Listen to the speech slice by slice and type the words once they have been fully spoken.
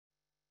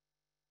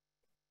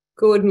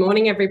Good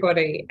morning,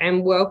 everybody,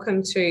 and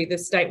welcome to the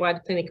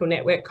Statewide Clinical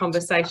Network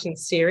Conversation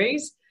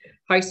Series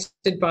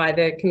hosted by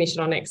the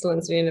Commission on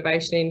Excellence and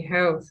Innovation in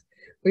Health.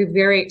 We're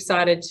very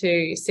excited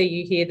to see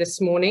you here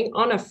this morning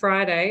on a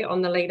Friday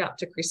on the lead up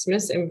to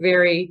Christmas, and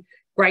very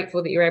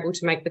grateful that you're able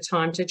to make the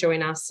time to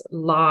join us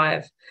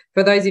live.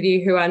 For those of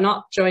you who are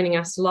not joining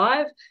us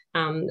live,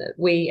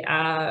 we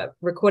are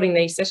recording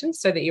these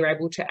sessions so that you're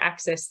able to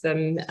access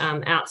them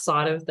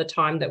outside of the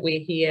time that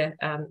we're here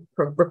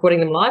recording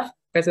them live,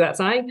 goes without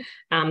saying,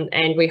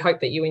 and we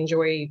hope that you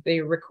enjoy the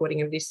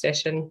recording of this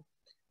session.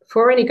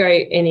 Before I go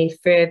any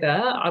further,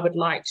 I would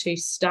like to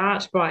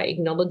start by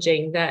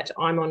acknowledging that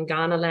I'm on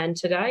Kaurna land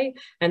today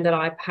and that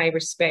I pay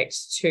respect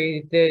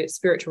to the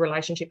spiritual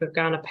relationship of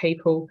Kaurna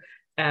people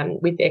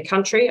with their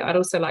country. I'd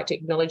also like to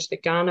acknowledge the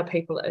Kaurna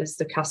people as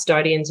the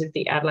custodians of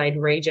the Adelaide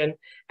region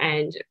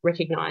and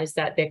recognise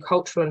that their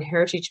cultural and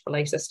heritage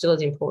beliefs are still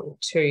as important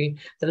to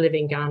the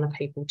living Kaurna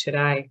people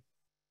today.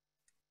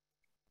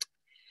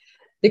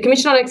 The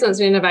Commission on Excellence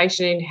and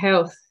Innovation in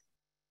Health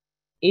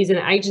is an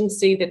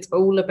agency that's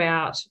all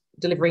about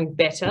delivering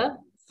better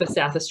for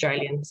South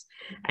Australians.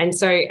 And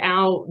so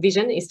our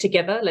vision is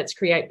together, let's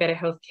create better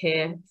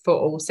healthcare for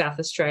all South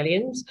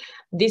Australians.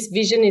 This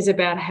vision is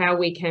about how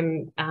we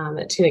can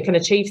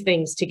achieve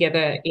things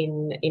together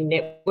in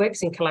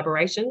networks and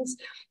collaborations,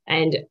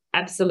 and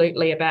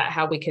absolutely about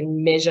how we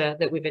can measure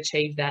that we've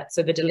achieved that.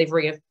 So the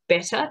delivery of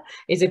better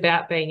is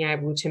about being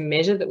able to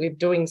measure that we're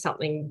doing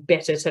something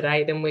better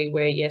today than we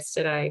were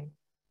yesterday.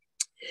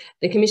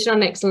 The Commission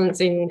on Excellence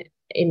in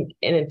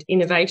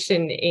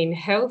Innovation in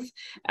Health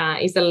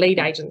is the lead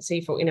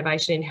agency for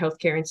innovation in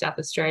healthcare in South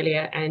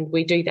Australia, and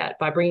we do that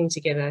by bringing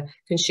together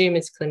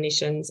consumers,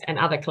 clinicians and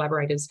other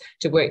collaborators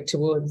to work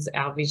towards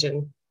our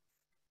vision.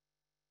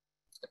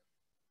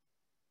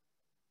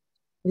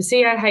 The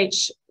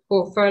CEIH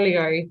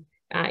portfolio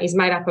is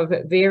made up of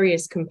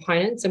various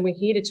components, and we're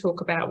here to talk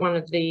about one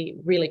of the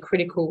really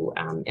critical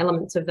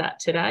elements of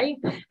that today,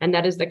 and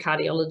that is the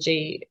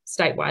cardiology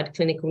statewide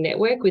clinical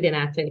network within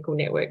our clinical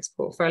networks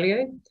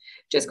portfolio.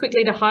 Just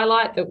quickly to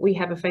highlight that we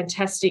have a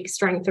fantastic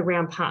strength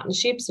around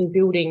partnerships and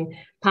building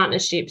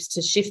partnerships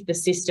to shift the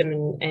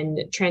system and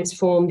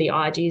transform the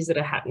ideas that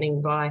are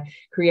happening by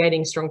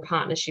creating strong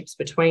partnerships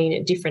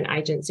between different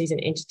agencies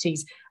and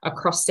entities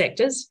across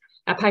sectors.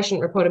 Our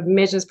patient-reported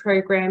measures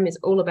program is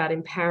all about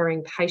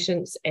empowering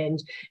patients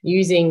and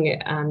using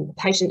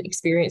patient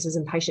experiences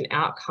and patient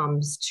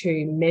outcomes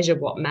to measure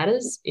what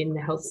matters in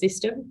the health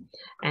system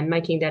and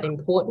making that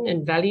important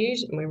and valued.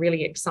 And we're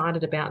really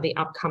excited about the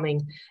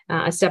upcoming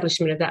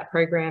establishment of that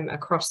program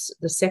across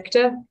the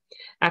sector.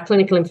 Our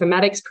clinical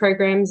informatics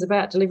program is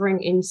about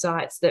delivering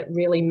insights that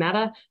really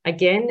matter,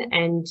 again,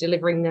 and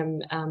delivering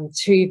them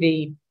to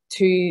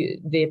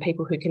the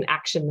people who can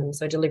action them,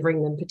 so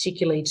delivering them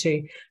particularly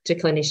to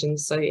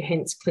clinicians, so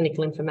hence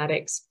clinical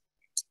informatics.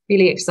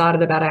 Really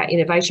excited about our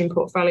innovation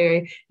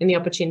portfolio and the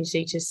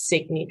opportunity to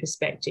seek new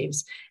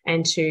perspectives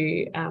and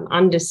to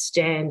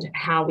understand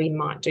how we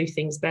might do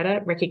things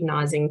better,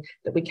 recognising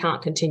that we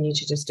can't continue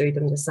to just do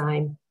them the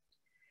same.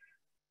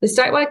 The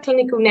statewide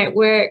clinical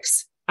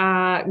networks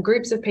are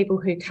groups of people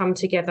who come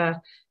together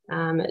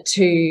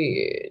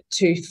to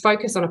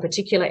focus on a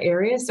particular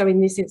area. So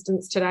in this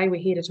instance today, we're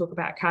here to talk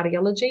about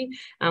cardiology.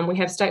 We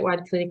have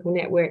statewide clinical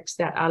networks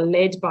that are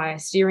led by a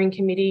steering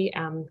committee,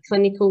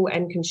 clinical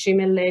and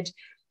consumer-led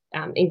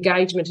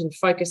engagement and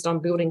focused on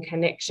building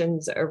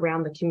connections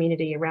around the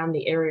community, around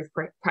the area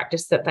of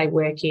practice that they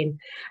work in.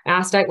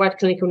 Our statewide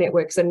clinical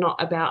networks are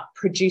not about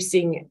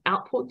producing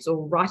outputs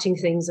or writing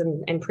things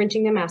and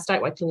printing them. Our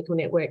statewide clinical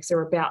networks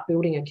are about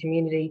building a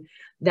community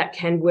that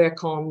can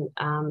work on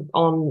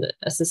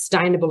a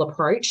sustainable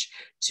approach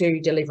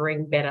to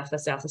delivering better for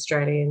South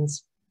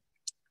Australians.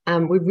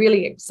 We're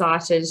really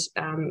excited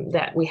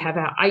that we have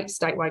our 8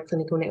 statewide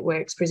clinical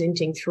networks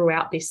presenting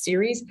throughout this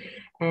series,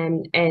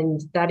 and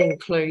that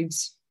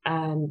includes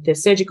the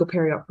surgical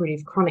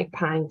perioperative, chronic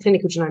pain,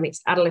 clinical genomics,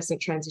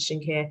 adolescent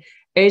transition care,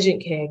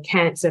 urgent care,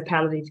 cancer,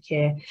 palliative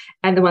care,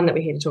 and the one that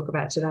we're here to talk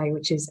about today,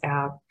 which is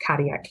our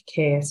cardiac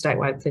care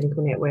statewide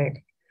clinical network.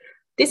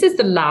 This is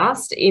the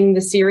last in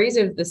the series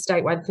of the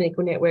Statewide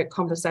Clinical Network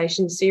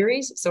Conversation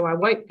series, so I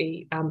won't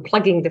be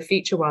plugging the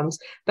future ones,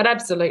 but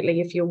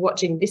absolutely, if you're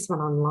watching this one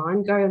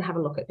online, go and have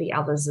a look at the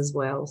others as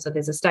well. So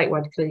there's a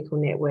Statewide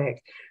Clinical Network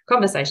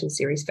Conversation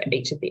series for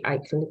each of the 8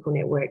 clinical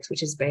networks,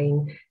 which has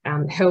been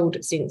held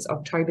since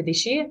October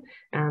this year,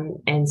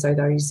 and so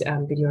those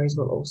videos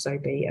will also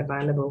be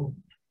available.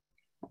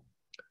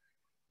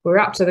 We're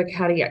up to the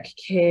cardiac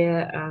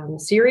care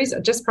series.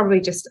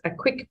 Probably just a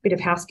quick bit of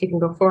housekeeping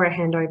before I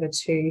hand over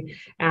to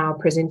our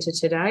presenter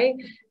today.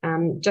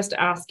 Just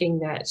asking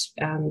that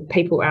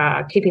people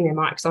are keeping their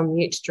mics on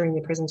mute during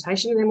the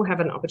presentation, and then we'll have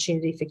an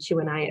opportunity for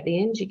Q&A at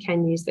the end. You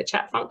can use the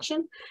chat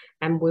function.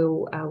 and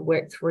we'll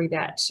work through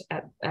that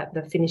at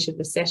the finish of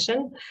the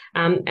session.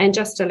 And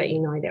just to let you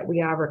know that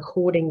we are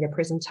recording the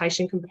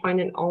presentation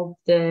component of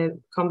the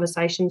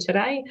conversation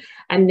today,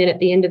 and then at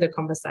the end of the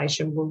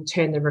conversation we'll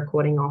turn the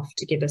recording off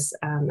to give us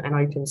an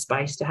open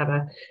space to have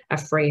a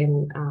free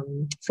and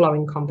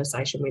flowing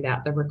conversation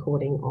without the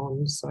recording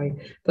on. So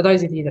for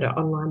those of you that are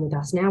online with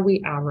us now,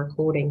 we are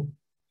recording.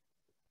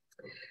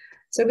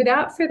 So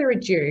without further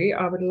ado,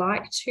 I would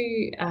like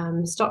to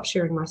stop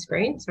sharing my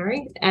screen,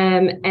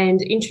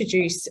 and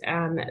introduce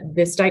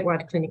the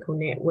Statewide Clinical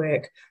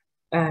Network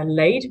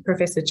lead,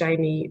 Professor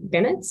Jayme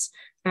Bennetts.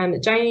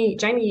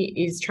 Jayme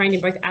is trained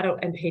in both adult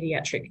and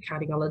paediatric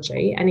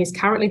cardiology and is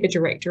currently the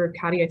Director of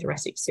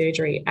Cardiothoracic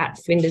Surgery at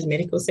Flinders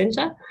Medical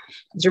Centre,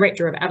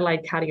 Director of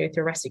Adelaide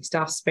Cardiothoracic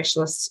Staff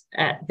Specialists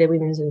at the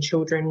Women's and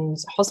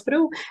Children's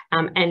Hospital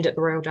and at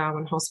the Royal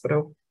Darwin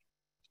Hospital.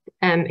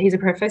 He's a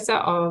Professor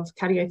of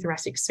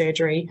Cardiothoracic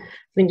Surgery,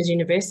 Flinders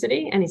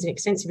University, and has an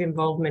extensive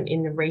involvement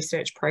in the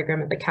research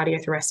program at the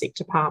Cardiothoracic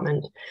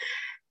Department.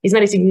 He's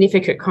made a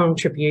significant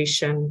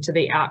contribution to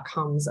the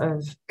outcomes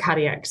of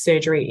cardiac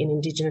surgery in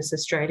Indigenous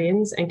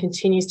Australians and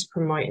continues to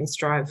promote and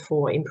strive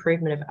for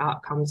improvement of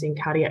outcomes in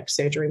cardiac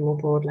surgery more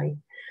broadly.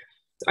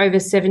 Over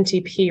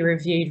 70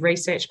 peer-reviewed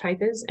research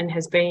papers and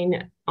has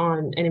been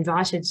on an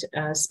invited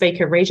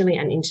speaker regionally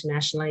and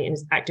internationally, and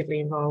is actively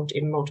involved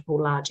in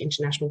multiple large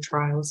international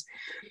trials.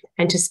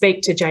 And to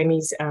speak to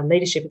Jayme's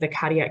leadership of the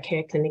Cardiac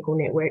Care Clinical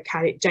Network,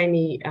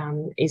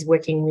 Jayme is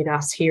working with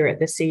us here at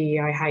the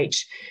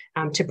CEIH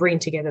to bring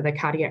together the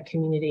cardiac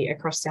community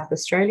across South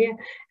Australia,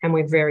 and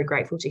we're very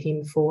grateful to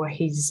him for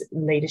his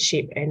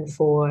leadership and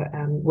for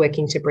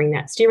working to bring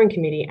that steering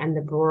committee and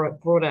the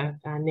broader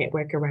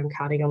network around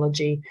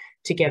cardiology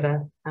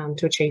together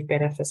to achieve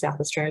better for South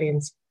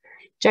Australians.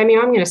 Jayme,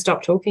 I'm going to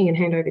stop talking and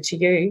hand over to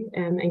you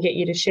and get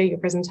you to share your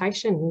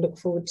presentation, and look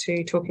forward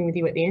to talking with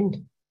you at the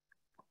end.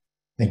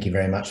 Thank you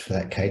very much for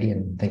that, Katie,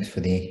 and thanks for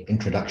the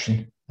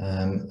introduction.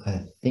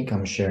 I think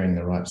I'm sharing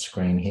the right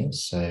screen here,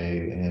 so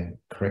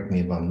correct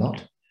me if I'm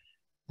not.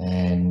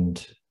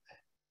 And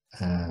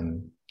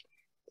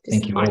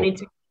thank you all.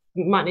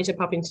 Might need to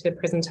pop into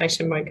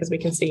presentation mode because we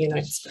can see your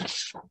notes.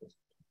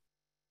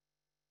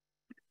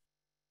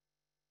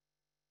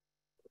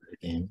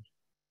 Again.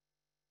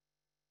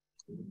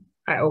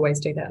 I always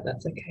do that,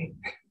 that's okay.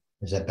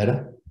 Is that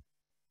better?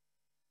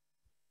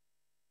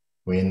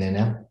 We're in there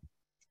now?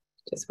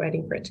 Just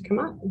waiting for it to come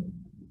up.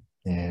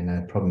 Yeah,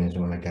 no, the problem is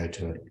when I go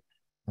to it,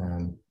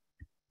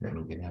 let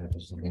me get out of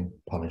this again.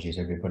 Apologies,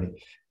 everybody.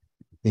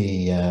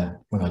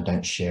 When I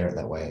don't share it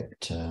that way,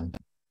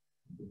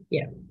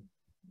 yeah,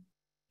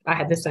 I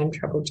had the same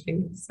trouble,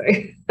 Jayme, so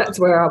that's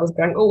where I was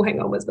going. Oh, hang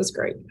on, where's my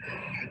screen?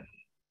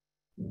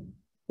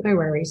 No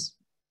worries.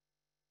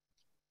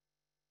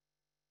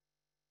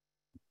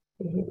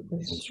 There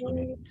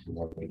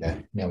we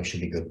go. Now we should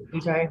be good.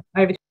 Okay,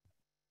 over.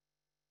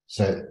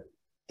 So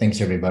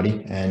thanks,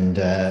 everybody. And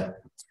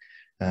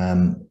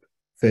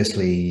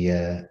firstly,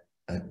 I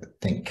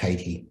thank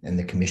Katie and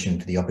the Commission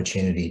for the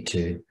opportunity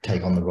to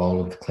take on the role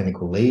of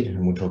clinical lead,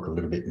 and we'll talk a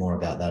little bit more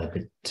about that a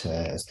bit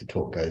as the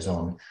talk goes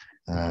on.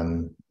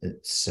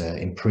 It's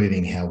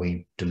improving how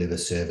we deliver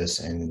service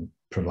and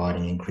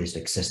providing increased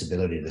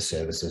accessibility to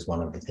service is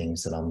one of the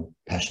things that I'm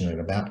passionate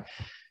about.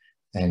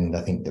 And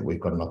I think that we've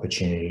got an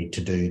opportunity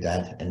to do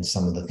that, and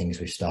some of the things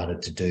we've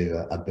started to do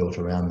are built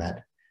around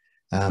that.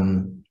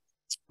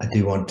 I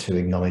do want to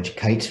acknowledge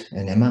Kate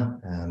and Emma,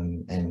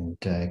 and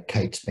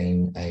Kate's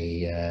been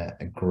a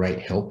great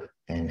help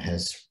and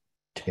has,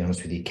 to be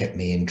honest with you, kept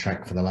me in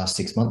track for the last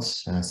 6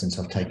 months since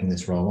I've taken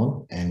this role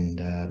on, and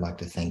I'd like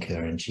to thank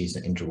her, and she's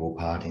an integral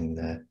part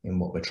in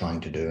what we're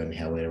trying to do and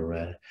how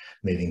we're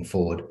moving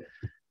forward.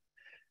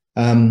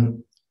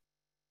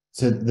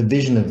 So the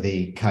vision of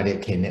the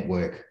Cardiac Care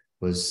Network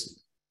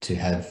was to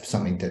have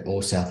something that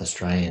all South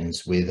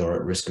Australians with or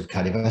at risk of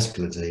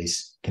cardiovascular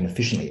disease can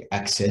efficiently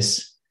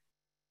access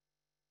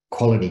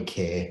quality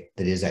care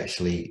that is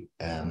actually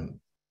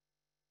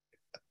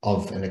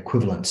of an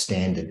equivalent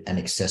standard and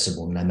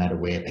accessible no matter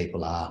where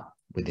people are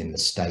within the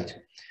state.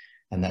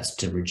 And that's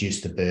to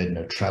reduce the burden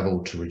of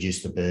travel, to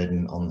reduce the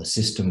burden on the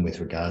system with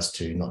regards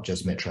to not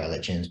just metro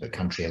LHNs, but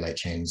country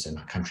LHNs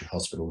and country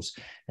hospitals,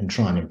 and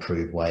try and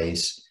improve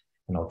ways.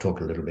 And I'll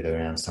talk a little bit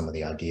around some of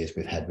the ideas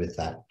we've had with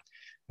that.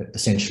 But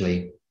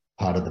essentially,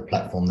 part of the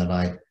platform that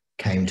I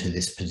came to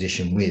this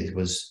position with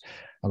was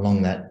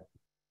along that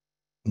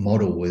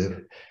model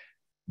with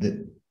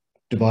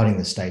dividing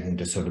the state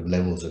into sort of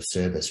levels of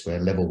service, where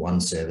level 1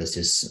 service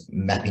is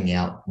mapping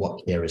out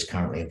what care is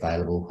currently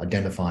available,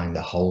 identifying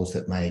the holes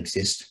that may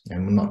exist.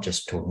 And we're not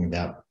just talking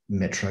about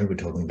metro, we're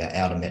talking about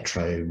outer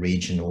metro,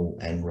 regional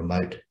and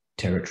remote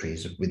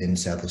territories within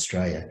South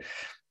Australia.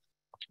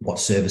 What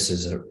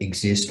services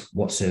exist,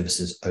 what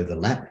services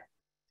overlap,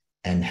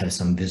 and have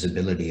some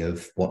visibility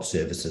of what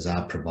services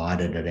are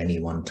provided at any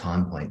one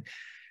time point.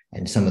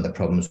 And some of the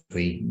problems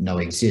we know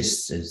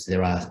exists is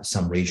there are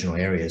some regional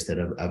areas that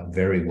are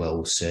very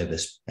well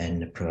serviced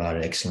and provide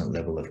an excellent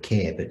level of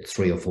care, but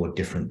 3 or 4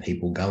 different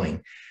people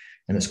going.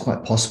 And it's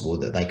quite possible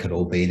that they could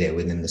all be there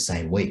within the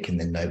same week, and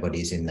then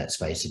nobody's in that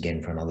space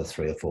again for another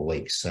 3 or 4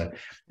 weeks. So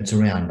it's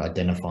around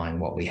identifying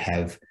what we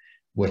have,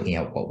 working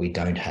out what we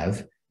don't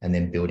have, and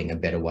then building a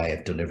better way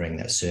of delivering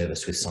that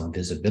service with some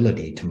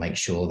visibility to make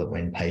sure that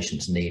when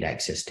patients need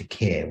access to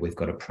care, we've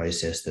got a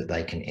process that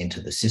they can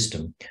enter the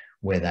system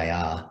where they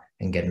are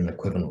and get an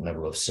equivalent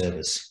level of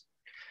service.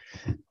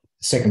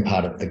 The second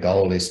part of the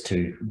goal is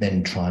to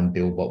then try and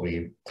build what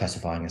we're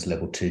classifying as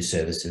level 2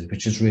 services,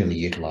 which is really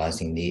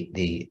utilising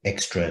the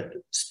extra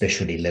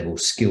specialty level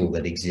skill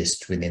that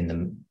exists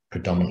within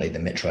predominantly the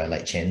metro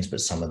LHNs,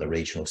 but some of the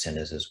regional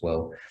centres as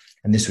well.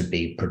 And this would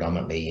be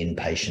predominantly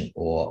inpatient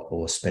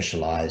or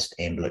specialised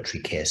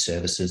ambulatory care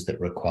services that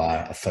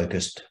require a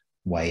focused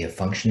way of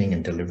functioning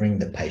and delivering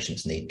that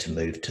patients need to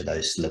move to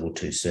those level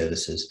 2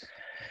 services.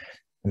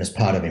 And as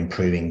part of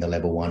improving the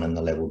level 1 and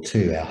the level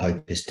 2, our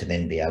hope is to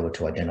then be able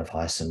to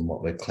identify some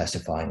what we're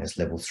classifying as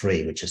level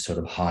 3, which is sort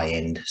of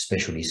high-end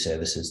specialty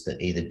services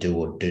that either do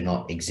or do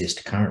not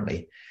exist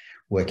currently,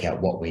 work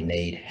out what we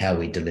need, how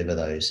we deliver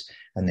those,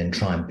 and then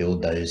try and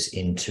build those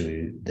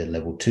into the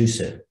level 2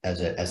 as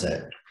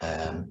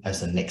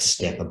the next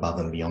step above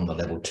and beyond the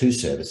level 2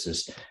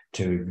 services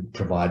to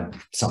provide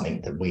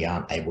something that we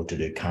aren't able to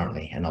do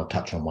currently. And I'll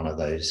touch on one of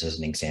those as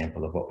an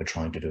example of what we're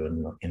trying to do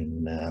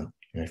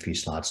in a few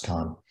slides'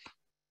 time.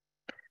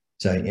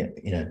 So,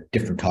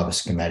 different type of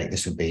schematic.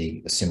 This would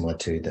be similar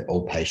to the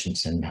all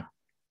patients, and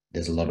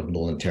there's a lot of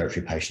Northern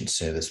Territory patients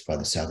serviced by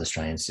the South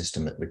Australian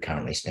system that we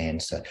currently stand.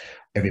 So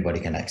everybody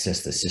can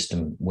access the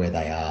system where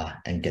they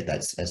are and get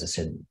that, as I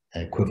said,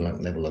 an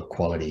equivalent level of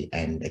quality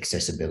and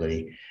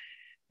accessibility.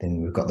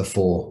 Then we've got the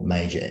 4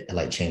 major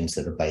LHNs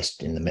that are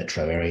based in the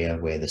metro area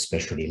where the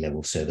specialty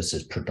level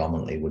services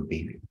predominantly would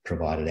be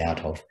provided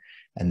out of.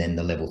 And then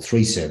the level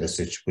 3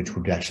 services, which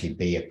would actually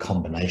be a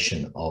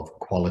combination of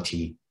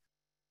quality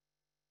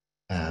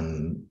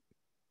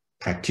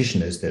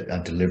practitioners that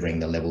are delivering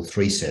the level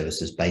 3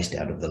 services based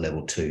out of the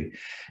level 2.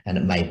 And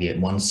it may be at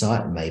one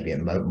site, it may be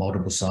at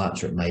multiple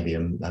sites, or it may be a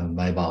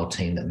mobile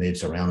team that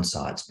moves around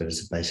sites, but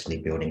it's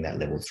basically building that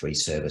level 3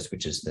 service,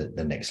 which is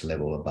the next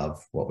level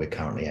above what we're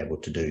currently able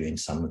to do in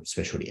some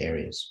specialty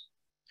areas.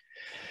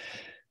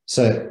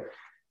 So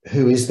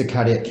who is the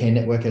Cardiac Care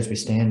Network as we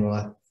stand? Well,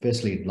 I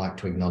firstly like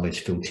to acknowledge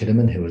Phil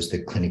Titterman, who was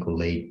the clinical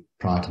lead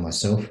prior to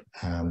myself.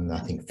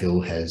 I think Phil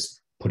has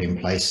put in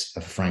place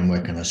a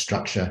framework and a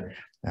structure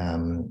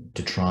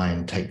to try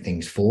and take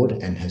things forward,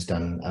 and has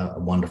done a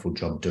wonderful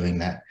job doing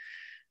that.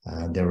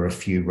 There were a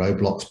few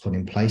roadblocks put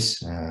in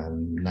place,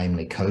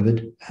 namely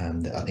COVID,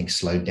 that I think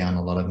slowed down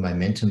a lot of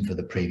momentum for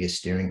the previous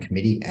steering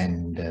committee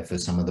and for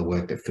some of the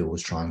work that Phil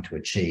was trying to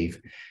achieve,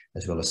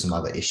 as well as some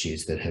other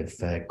issues that have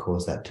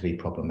caused that to be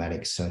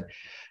problematic. So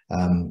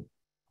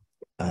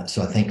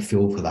I thank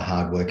Phil for the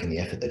hard work and the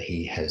effort that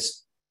he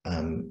has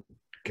done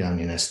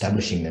in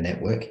establishing the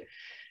network.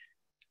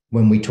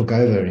 When we took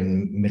over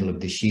in the middle of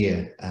this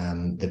year,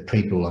 the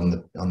people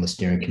on the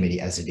steering committee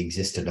as it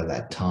existed at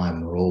that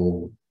time were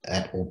all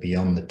at or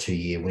beyond the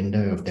 2-year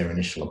window of their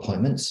initial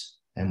appointments.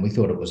 And we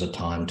thought it was a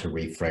time to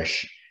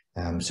refresh.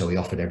 So we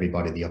offered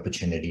everybody the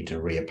opportunity to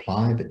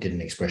reapply, but did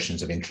an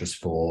expressions of interest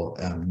for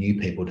new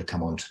people to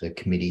come onto the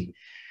committee,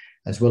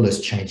 as well as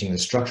changing the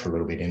structure a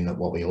little bit. In that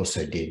what we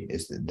also did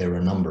is that there are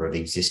a number of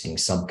existing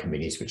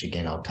subcommittees, which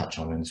again, I'll touch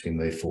on as we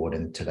move forward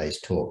in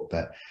today's talk,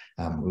 but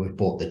we've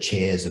brought the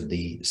chairs of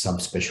the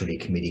subspecialty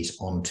committees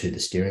onto the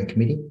steering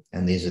committee.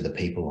 And these are the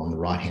people on the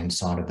right-hand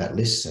side of that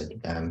list. So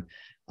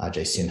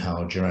RJ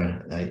Sinha,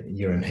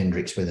 Euron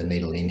Hendricks with a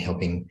needle in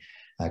helping,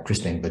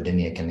 Christine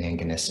Bodiniak and Ann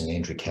Guinness and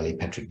Andrew Kelly,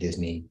 Patrick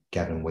Disney,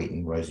 Gavin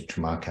Wheaton, Rosie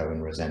Tremarco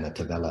and Rosanna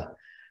Tavella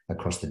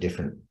across the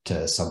different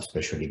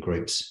subspecialty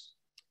groups.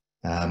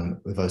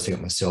 We've also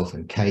got myself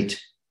and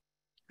Kate,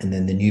 and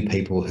then the new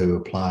people who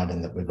applied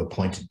and that we've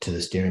appointed to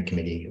the steering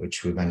committee,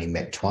 which we've only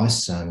met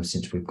twice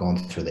since we've gone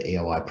through the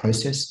EOI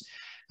process.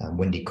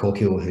 Wendy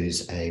Corkill,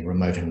 who's a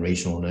remote and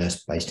regional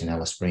nurse based in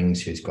Alice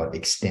Springs, who's got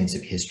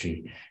extensive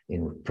history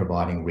in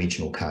providing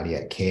regional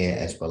cardiac care,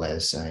 as well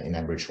as in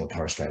Aboriginal and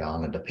Torres Strait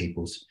Islander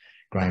peoples.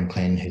 Graham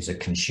Clenn, who's a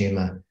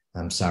consumer.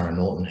 Sarah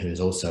Norton, who's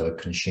also a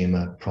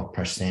consumer.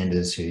 Prash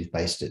Sanders, who's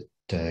based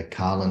at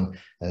Carlin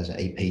as an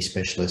EP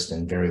specialist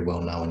and very well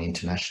known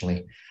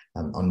internationally.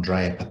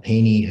 Andrea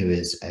Papini, who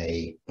is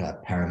a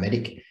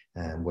paramedic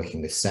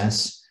working with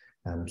SAS.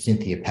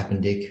 Cynthia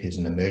Papendick, who's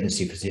an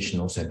emergency physician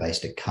also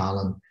based at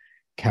Carlin.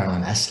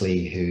 Caroline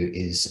Astley, who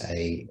is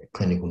a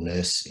clinical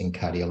nurse in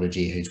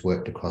cardiology who's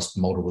worked across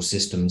multiple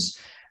systems,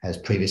 has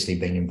previously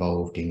been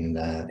involved in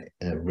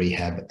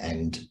rehab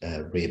and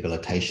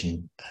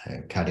rehabilitation,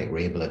 cardiac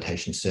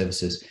rehabilitation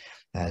services,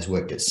 has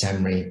worked at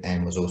SAMRI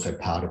and was also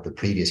part of the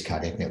previous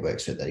cardiac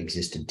networks that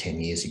existed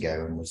 10 years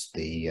ago and was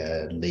the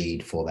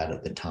lead for that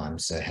at the time,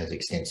 so has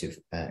extensive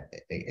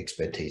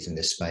expertise in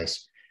this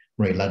space.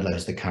 Marie Ludlow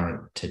is the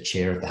current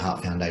chair of the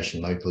Heart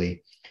Foundation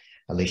locally.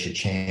 Alicia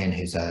Chan,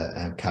 who's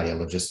a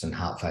cardiologist and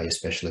heart failure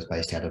specialist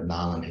based out of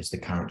Narland, who's the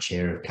current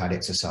chair of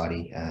Cardiac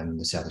Society,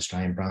 the South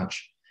Australian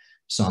branch.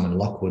 Simon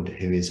Lockwood,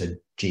 who is a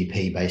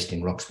GP based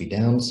in Roxby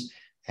Downs,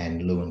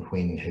 and Lewin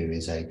Huynh, who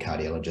is a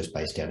cardiologist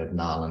based out of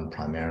Narland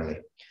primarily.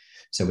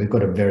 So we've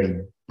got a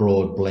very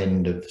broad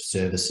blend of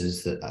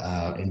services that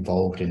are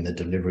involved in the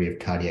delivery of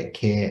cardiac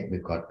care.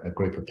 We've got a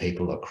group of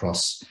people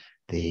across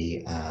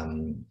the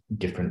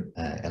different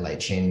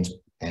LHNs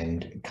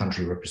and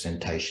country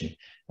representation.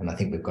 And I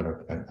think we've got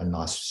a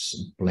nice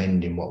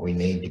blend in what we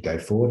need to go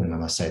forward. And I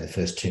must say the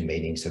first 2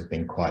 meetings have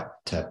been quite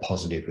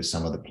positive with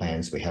some of the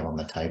plans we have on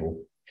the table.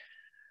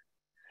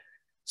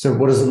 So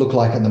what does it look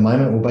like at the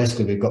moment? Well,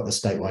 basically, we've got the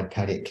statewide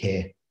cardiac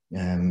care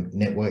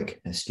network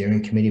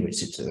steering committee, which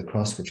sits at the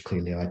cross, which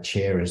clearly I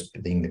chair as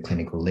being the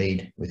clinical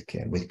lead with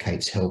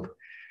Kate's help.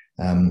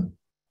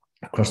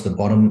 Across the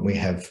bottom, we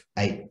have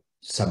 8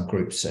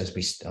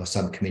 subgroups or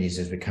subcommittees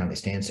as we currently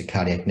stand. So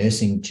cardiac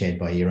nursing, chaired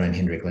by your own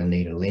Hendrik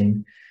Lenita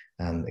Lynn,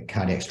 the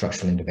cardiac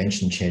structural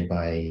intervention, chaired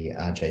by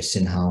RJ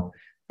Sinhal,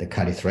 the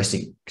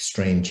cardiothoracic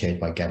stream, chaired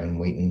by Gavin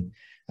Wheaton.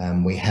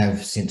 We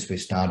have, since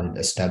we've started,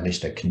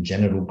 established a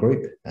congenital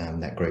group.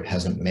 That group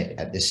hasn't met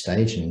at this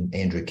stage, and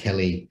Andrew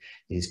Kelly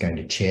is going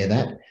to chair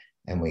that.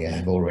 And we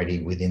have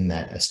already within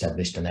that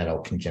established an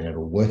adult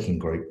congenital working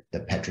group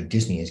that Patrick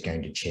Disney is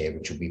going to chair,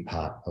 which will be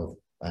part of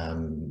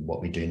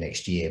what we do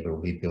next year, but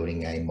we'll be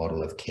building a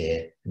model of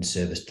care and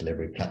service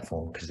delivery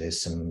platform because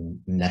there's some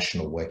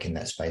national work in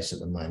that space at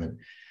the moment.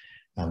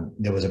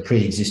 There was a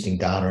pre-existing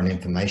data and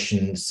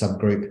information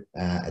subgroup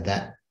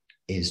that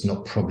is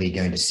not probably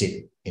going to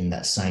sit in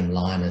that same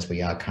line as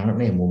we are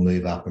currently, and we'll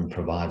move up and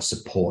provide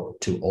support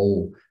to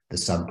all the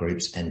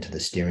subgroups and to the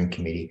steering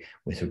committee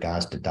with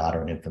regards to data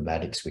and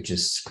informatics, which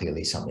is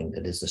clearly something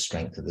that is the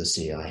strength of the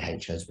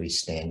CEIH as we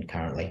stand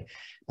currently,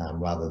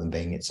 rather than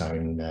being its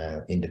own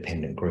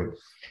independent group.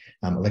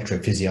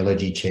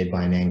 Electrophysiology, chaired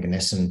by Anne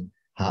Ganessen,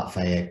 heart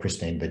failure,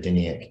 Christine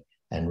Verdiniak,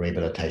 and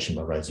rehabilitation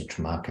by Rosie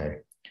Tramaco.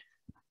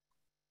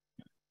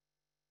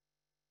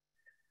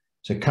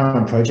 So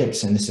current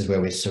projects, and this is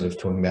where we're sort of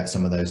talking about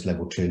some of those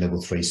level 2,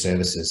 level 3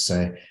 services.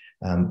 So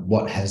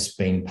what has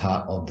been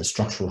part of the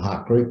structural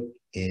heart group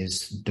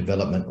is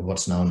development of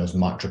what's known as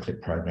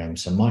MitraClip program.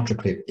 So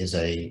MitraClip is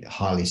a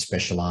highly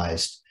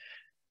specialized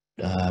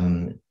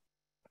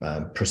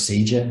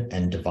procedure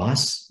and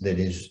device that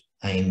is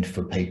aimed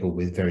for people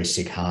with very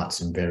sick hearts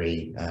and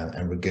very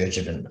a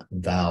regurgitant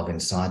valve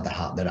inside the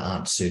heart that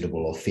aren't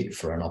suitable or fit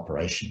for an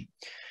operation.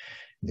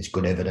 There's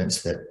good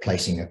evidence that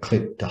placing a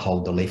clip to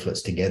hold the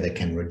leaflets together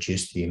can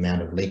reduce the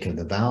amount of leak of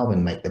the valve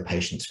and make the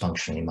patients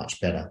functionally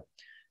much better.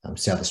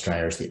 South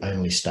Australia is the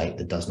only state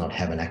that does not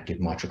have an active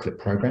MitraClip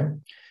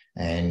program.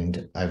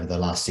 And over the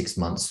last 6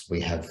 months, we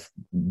have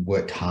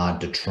worked hard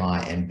to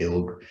try and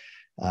build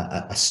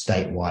a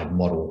statewide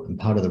model. And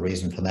part of the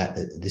reason for that,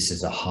 this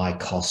is a high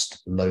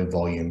cost, low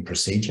volume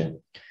procedure.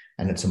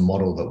 And it's a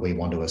model that we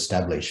want to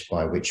establish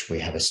by which we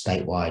have a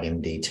statewide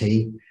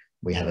MDT.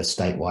 We have a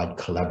statewide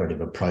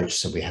collaborative approach.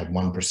 So we have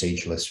one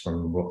proceduralist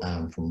from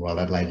Royal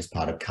Adelaide as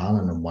part of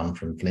Carlin and one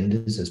from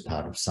Flinders as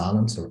part of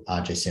Silence, or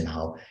RJ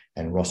Sinhal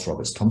and Ross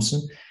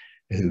Roberts-Thompson,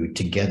 who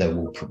together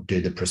will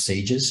do the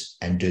procedures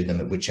and do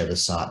them at whichever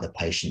site the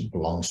patient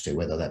belongs to,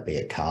 whether that be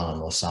at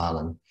Carlin or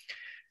Silence.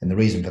 And the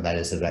reason for that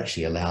is that it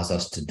actually allows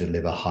us to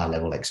deliver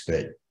high-level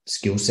expert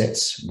skill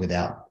sets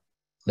without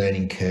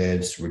learning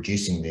curves,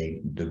 reducing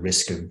the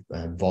risk of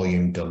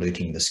volume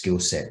diluting the skill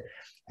set.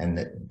 And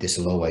that this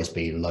will always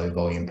be low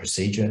volume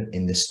procedure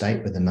in this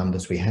state with the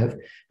numbers we have,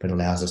 but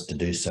allows us to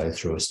do so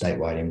through a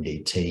statewide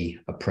MDT,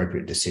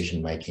 appropriate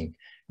decision making,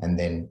 and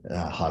then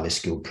highly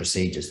skilled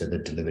procedures that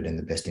are delivered in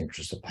the best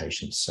interest of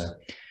patients. So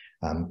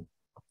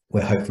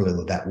we're hopeful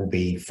that that will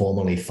be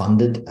formally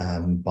funded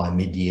by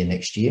mid-year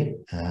next year.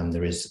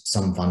 There is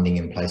some funding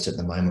in place at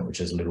the moment,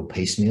 which is a little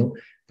piecemeal,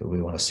 but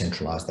we want to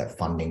centralise that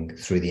funding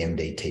through the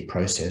MDT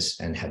process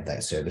and have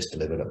that service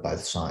delivered at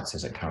both sites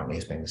as it currently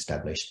has been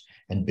established,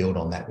 and build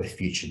on that with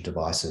future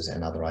devices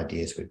and other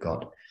ideas we've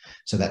got.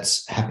 So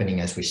that's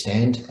happening as we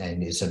stand,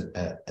 and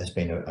has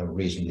been a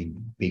reasonably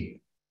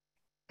big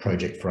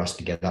project for us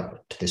to get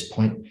up to this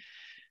point.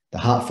 The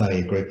heart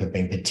failure group have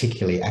been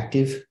particularly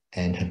active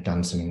and have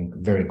done some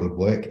very good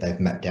work. They've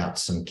mapped out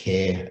some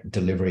care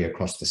delivery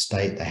across the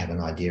state. They have an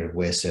idea of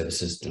where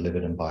services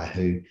delivered and by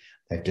who.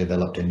 They've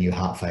developed a new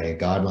heart failure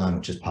guideline,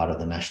 which is part of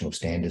the national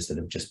standards that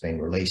have just been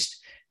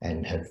released,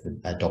 and have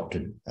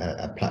adopted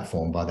a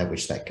platform by that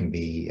which that can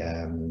be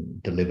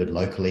delivered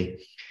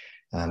locally.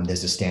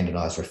 There's a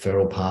standardised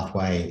referral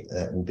pathway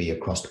that will be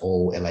across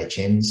all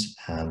LHNs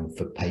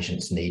for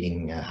patients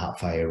needing heart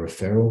failure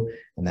referral,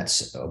 and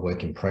that's a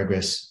work in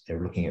progress.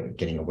 They're looking at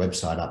getting a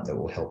website up that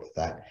will help with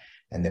that,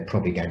 and they're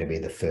probably going to be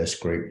the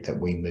first group that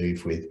we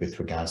move with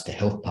regards to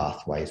health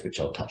pathways, which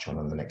I'll touch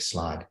on the next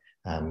slide,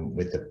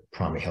 with the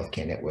primary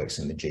healthcare networks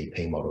and the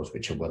GP models,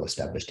 which are well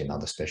established in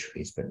other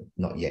specialties, but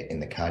not yet in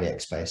the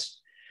cardiac space.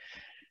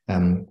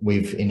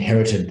 We've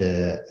inherited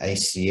the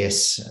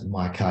ACS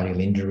myocardial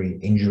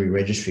injury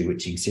registry,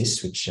 which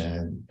exists, which,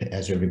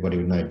 as everybody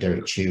would know,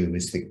 Derek Chew, who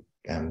is the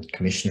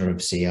commissioner of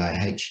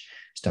CEIH,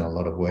 has done a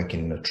lot of work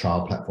in a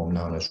trial platform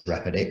known as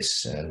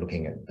RapidX,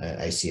 looking at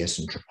ACS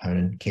and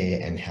troponin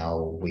care and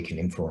how we can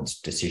influence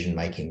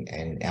decision-making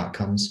and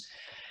outcomes.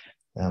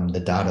 The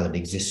data that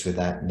exists with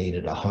that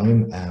needed a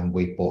home.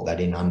 We've brought that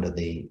in under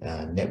the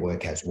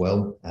network as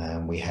well.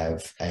 We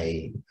have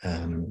a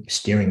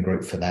steering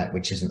group for that,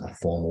 which isn't a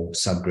formal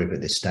subgroup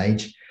at this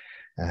stage,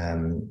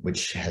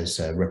 which has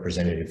a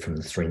representative from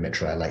the 3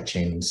 Metro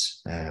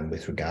LHNs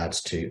with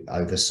regards to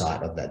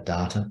oversight of that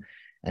data.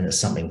 And it's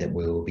something that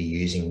we will be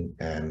using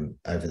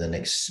over the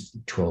next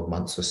 12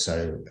 months or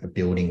so,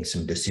 building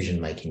some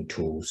decision-making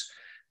tools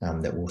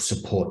that will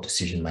support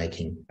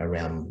decision-making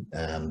around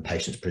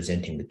patients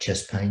presenting with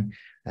chest pain,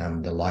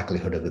 the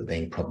likelihood of it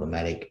being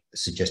problematic,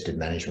 suggested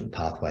management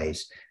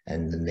pathways,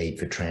 and the need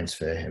for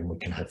transfer. And we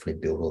can hopefully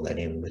build all that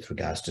in with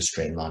regards to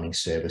streamlining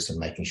service and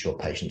making sure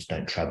patients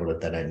don't travel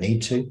if they don't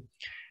need to,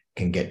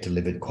 can get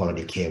delivered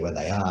quality care where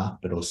they are,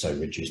 but also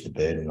reduce the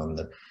burden on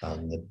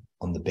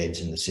the beds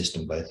in the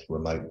system, both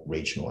remote,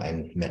 regional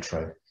and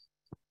metro.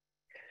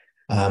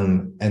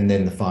 And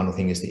then the final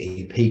thing is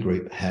the EP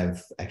group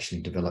have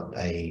actually developed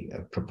a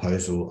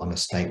proposal on a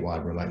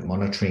statewide remote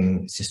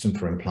monitoring system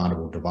for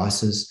implantable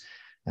devices.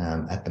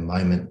 At the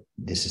moment,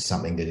 this is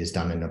something that is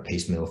done in a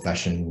piecemeal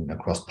fashion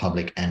across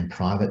public and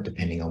private,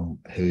 depending on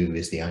who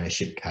is the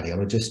ownership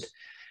cardiologist.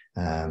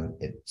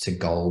 It's a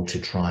goal to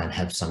try and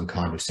have some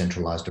kind of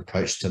centralized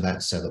approach to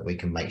that so that we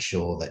can make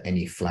sure that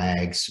any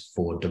flags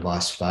for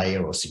device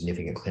failure or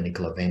significant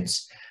clinical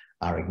events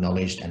are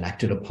acknowledged and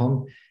acted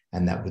upon.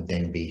 And that would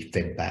then be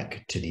fed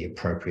back to the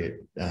appropriate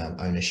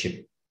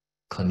ownership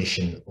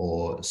clinician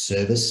or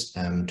service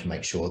to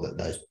make sure that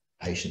those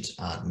patients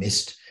aren't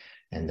missed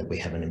and that we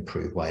have an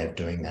improved way of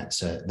doing that.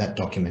 So that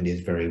document is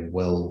very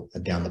well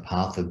down the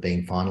path of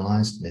being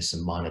finalised. There's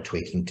some minor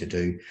tweaking to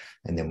do,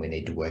 and then we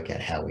need to work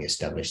out how we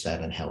establish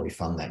that and how we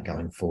fund that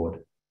going forward.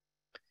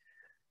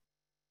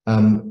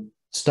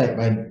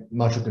 Statewide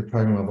MitraClip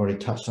program I've already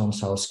touched on,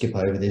 so I'll skip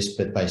over this,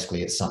 but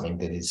basically it's something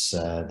that is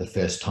the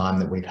first time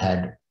that we've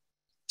had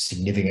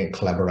significant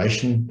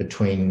collaboration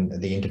between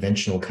the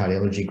interventional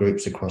cardiology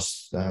groups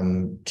across 2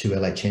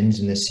 LHNs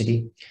in this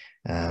city.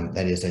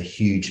 That is a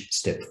huge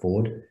step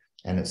forward,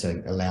 and it's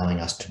allowing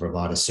us to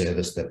provide a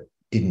service that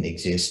didn't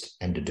exist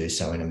and to do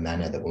so in a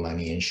manner that will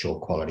only ensure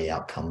quality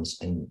outcomes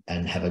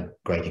and have a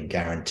greater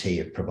guarantee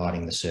of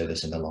providing the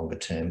service in the longer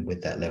term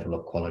with that level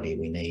of quality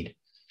we need.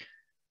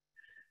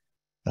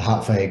 The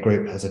heart failure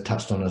group, as I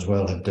touched on as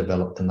well, have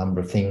developed a number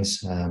of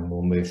things.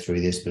 We'll move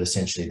through this, but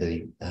essentially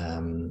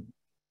the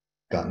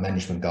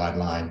management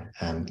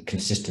guideline,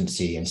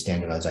 consistency and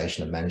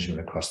standardization of management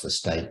across the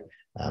state,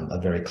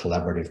 a very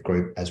collaborative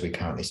group as we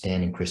currently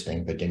stand, and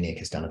Christine Bodeniak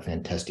has done a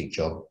fantastic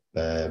job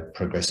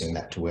progressing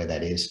that to where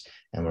that is,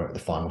 and we're at the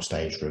final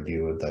stage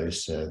review of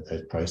those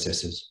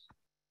processes.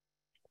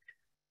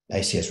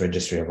 ACS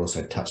registry I've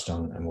also touched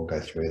on, and we'll go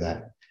through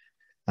that.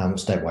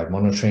 Statewide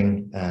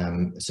monitoring,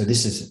 so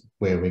this is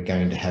where we're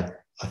going to have,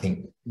 I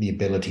think, the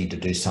ability to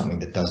do something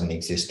that doesn't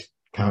exist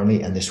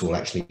currently, and this will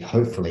actually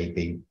hopefully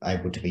be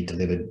able to be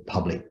delivered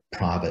public,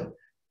 private,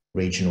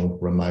 regional,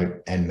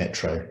 remote and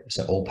metro.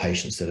 So all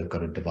patients that have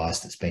got a device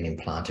that's been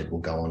implanted will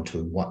go on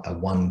to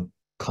one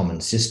common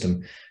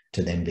system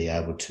to then be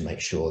able to make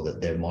sure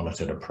that they're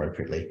monitored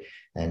appropriately.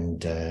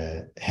 And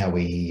how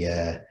we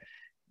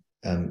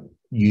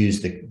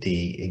use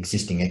the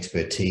existing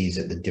expertise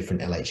at the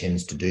different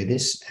LHNs to do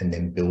this, and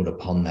then build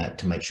upon that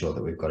to make sure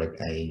that we've got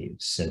a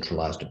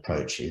centralized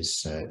approach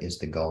is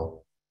the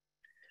goal.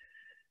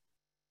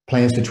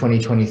 Plans for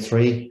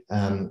 2023.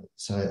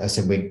 So I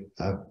said we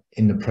are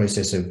in the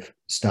process of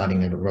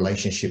starting a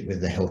relationship with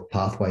the health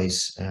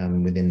pathways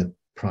within the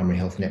primary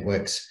health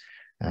networks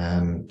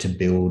to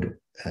build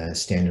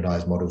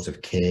standardized models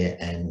of care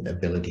and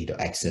ability to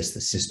access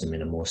the system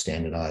in a more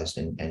standardized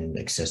and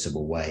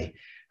accessible way.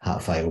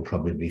 Heart failure will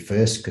probably be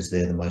first because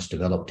they're the most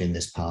developed in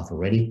this path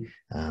already,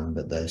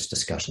 but those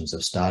discussions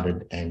have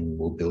started and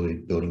we'll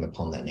be building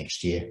upon that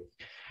next year.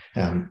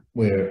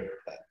 We're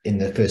in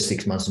the first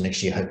 6 months of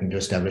next year hoping to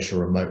establish a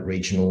remote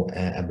regional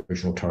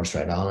Aboriginal Torres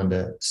Strait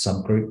Islander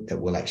subgroup that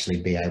will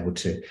actually be able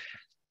to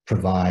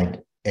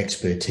provide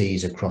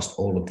expertise across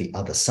all of the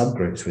other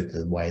subgroups with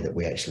the way that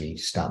we actually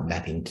start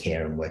mapping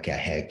care and work out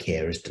how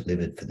care is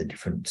delivered for the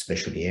different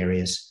specialty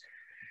areas.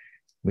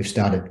 We've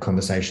started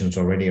conversations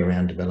already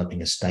around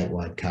developing a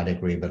statewide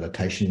cardiac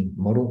rehabilitation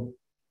model.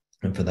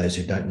 And for those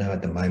who don't know,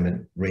 at the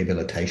moment,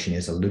 rehabilitation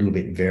is a little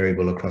bit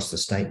variable across the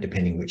state,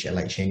 depending which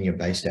LHN you're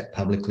based at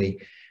publicly,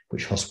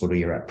 which hospital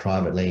you're at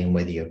privately, and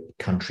whether you're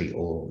country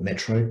or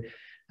metro.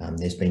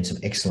 There's been some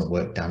excellent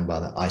work done by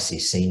the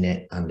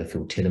ICCNet under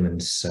Phil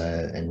Titterman's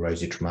and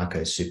Rosie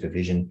Tramaco's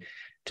supervision,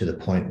 to the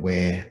point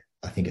where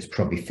I think it's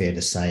probably fair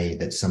to say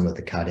that some of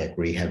the cardiac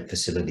rehab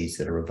facilities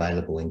that are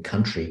available in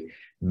country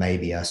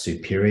maybe are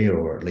superior,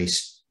 or at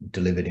least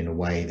delivered in a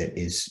way that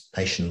is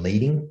nation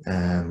leading.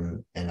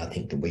 And I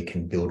think that we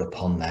can build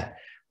upon that,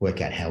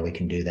 work out how we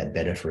can do that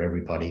better for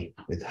everybody,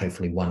 with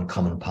hopefully one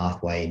common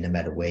pathway, no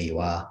matter where you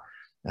are,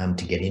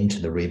 to get into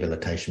the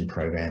rehabilitation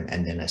program,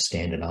 and then a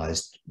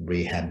standardized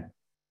rehab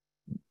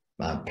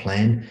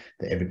plan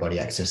that everybody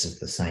accesses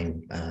the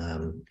same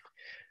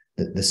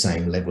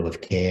level of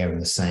care and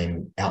the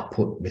same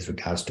output with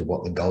regards to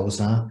what the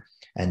goals are.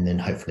 and then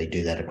hopefully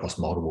do that across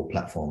multiple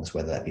platforms,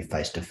 whether that be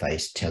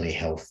face-to-face,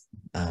 telehealth,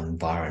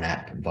 via an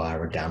app,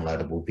 via a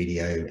downloadable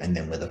video, and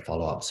then with a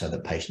follow-up so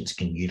that patients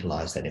can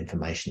utilize that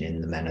information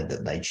in the manner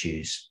that they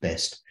choose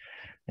best.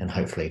 And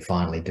hopefully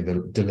finally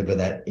deliver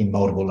that in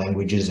multiple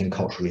languages and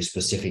culturally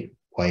specific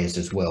ways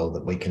as well,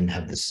 that we can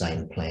have the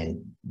same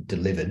plan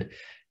delivered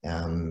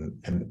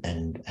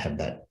and have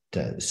that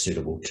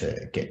suitable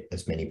to get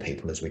as many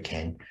people as we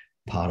can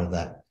part of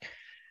that.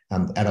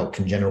 Adult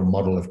congenital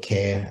model of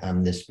care.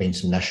 There's been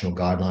some national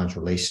guidelines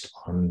released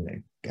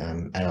on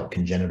adult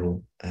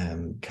congenital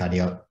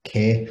cardiac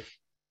care.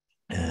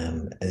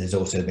 There's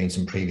also been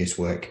some previous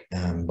work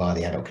by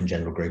the adult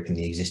congenital group in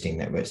the existing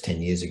networks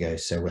 10 years ago.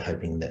 So we're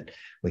hoping that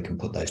we can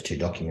put those two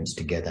documents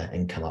together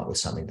and come up with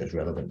something that's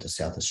relevant to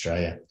South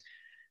Australia.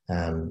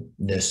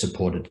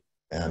 Nurse-supported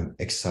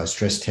exercise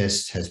stress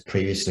tests has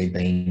previously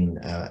been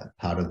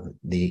part of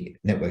the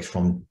networks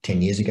from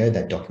 10 years ago.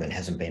 That document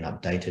hasn't been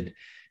updated.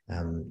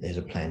 There's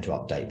a plan to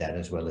update that,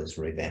 as well as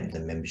revamp the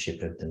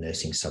membership of the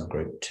nursing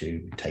subgroup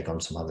to take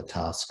on some other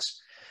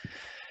tasks.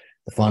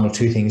 The final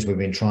two things we've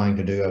been trying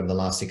to do over the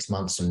last 6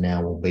 months, and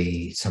now will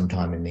be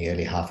sometime in the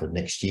early half of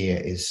next year,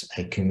 is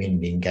a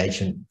community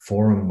engagement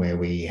forum where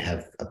we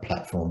have a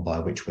platform by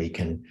which we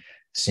can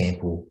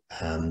sample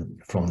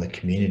from the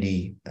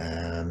community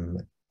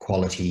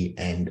quality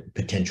and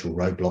potential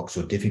roadblocks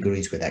or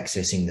difficulties with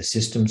accessing the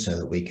system, so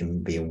that we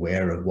can be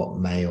aware of what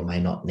may or may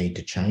not need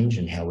to change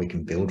and how we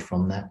can build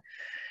from that.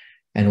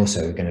 And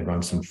also we're going to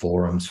run some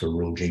forums for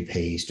rural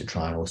GPs to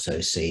try and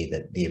also see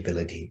that the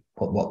ability,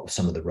 what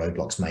some of the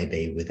roadblocks may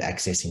be with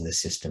accessing the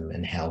system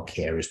and how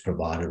care is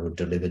provided or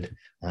delivered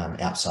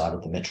outside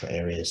of the metro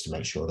areas, to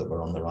make sure that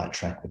we're on the right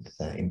track with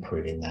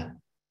improving that.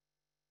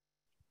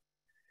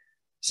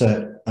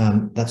 So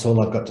that's all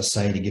I've got to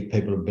say to give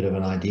people a bit of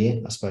an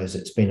idea. I suppose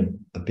it's been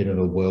a bit of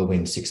a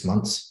whirlwind 6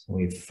 months.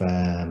 We've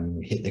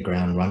hit the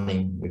ground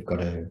running. We've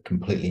got a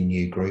completely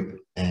new group,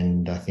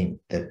 and I think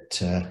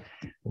that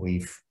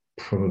we've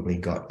probably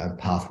got a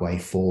pathway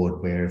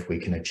forward where, if we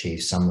can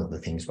achieve some of the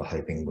things we're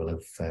hoping,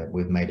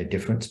 we've made a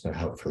difference, but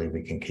hopefully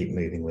we can keep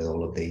moving with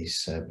all of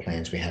these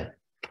plans we have.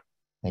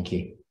 Thank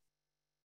you.